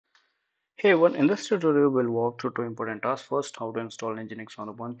Hey everyone, in this tutorial we'll walk through two important tasks. First, how to install Nginx on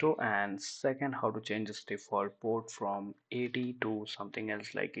Ubuntu, and second, how to change this default port from 80 to something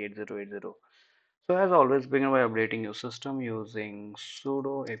else like 8080. So as always, begin by updating your system using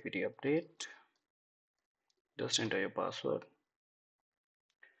sudo apt update. Just enter your password.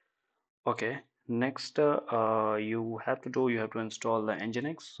 Okay, next you have to install the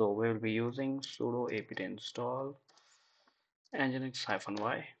Nginx. So we'll be using sudo apt install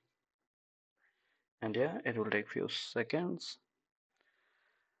Nginx-y, and yeah, it will take few seconds.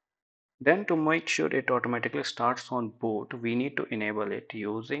 Then to make sure it automatically starts on boot, we need to enable it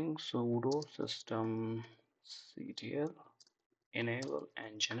using sudo systemctl enable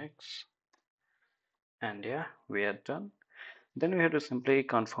nginx, and yeah, we are done. Then we have to simply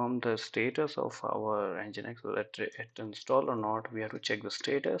confirm the status of our nginx, whether it installed or not. We have to check the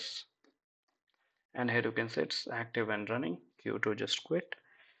status, and here you can see it's active and running. Q2 just quit.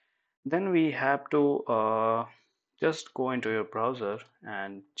 Then we have to just go into your browser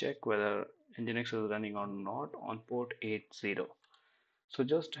and check whether Nginx is running or not on port 80. So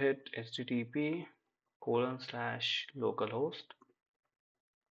just hit http://localhost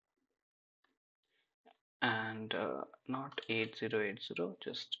and not 8080,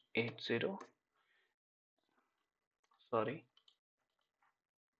 just 80. Sorry.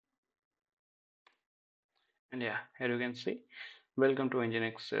 And yeah, here you can see welcome to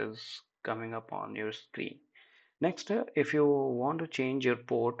Nginx is coming up on your screen. Next, if you want to change your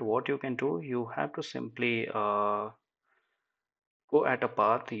port, what you can do, you have to simply go at a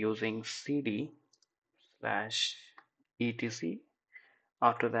path using cd slash etc.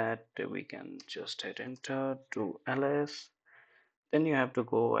 After that, we can just hit enter to ls. Then you have to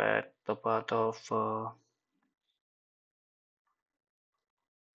go at the path of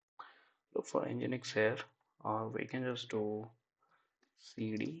look for nginx here, or we can just do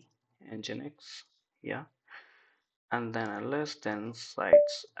cd nginx, yeah, and then ls, then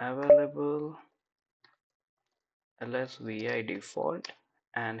sites available, ls vi default,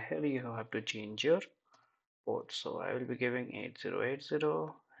 and here you have to change your port. So I will be giving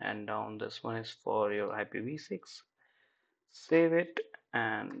 8080, and down this one is for your IPv6. Save it,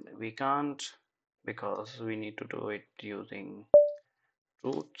 and we can't because we need to do it using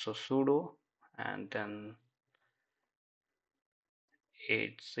root. So sudo and then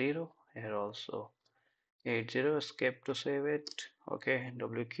 80 here also 80, escape to save it. Okay,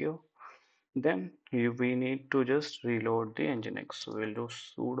 wq. Then we need to just reload the nginx. So we'll do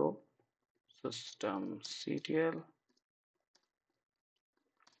sudo systemctl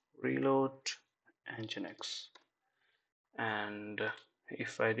reload nginx, and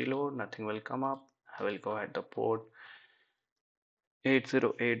if I reload, nothing will come up. I will go at the port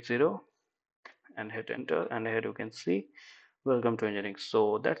 8080 and hit enter, and here you can see welcome to Nginx.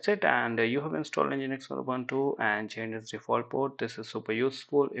 So that's it, and you have installed Nginx on Ubuntu and changed its default port. This is super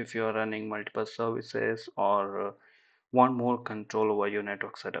useful if you are running multiple services or want more control over your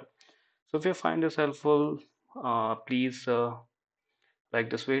network setup. So if you find this helpful, please like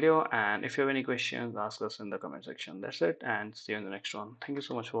this video, and if you have any questions, ask us in the comment section. That's it, and see you in the next one. Thank you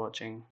so much for watching.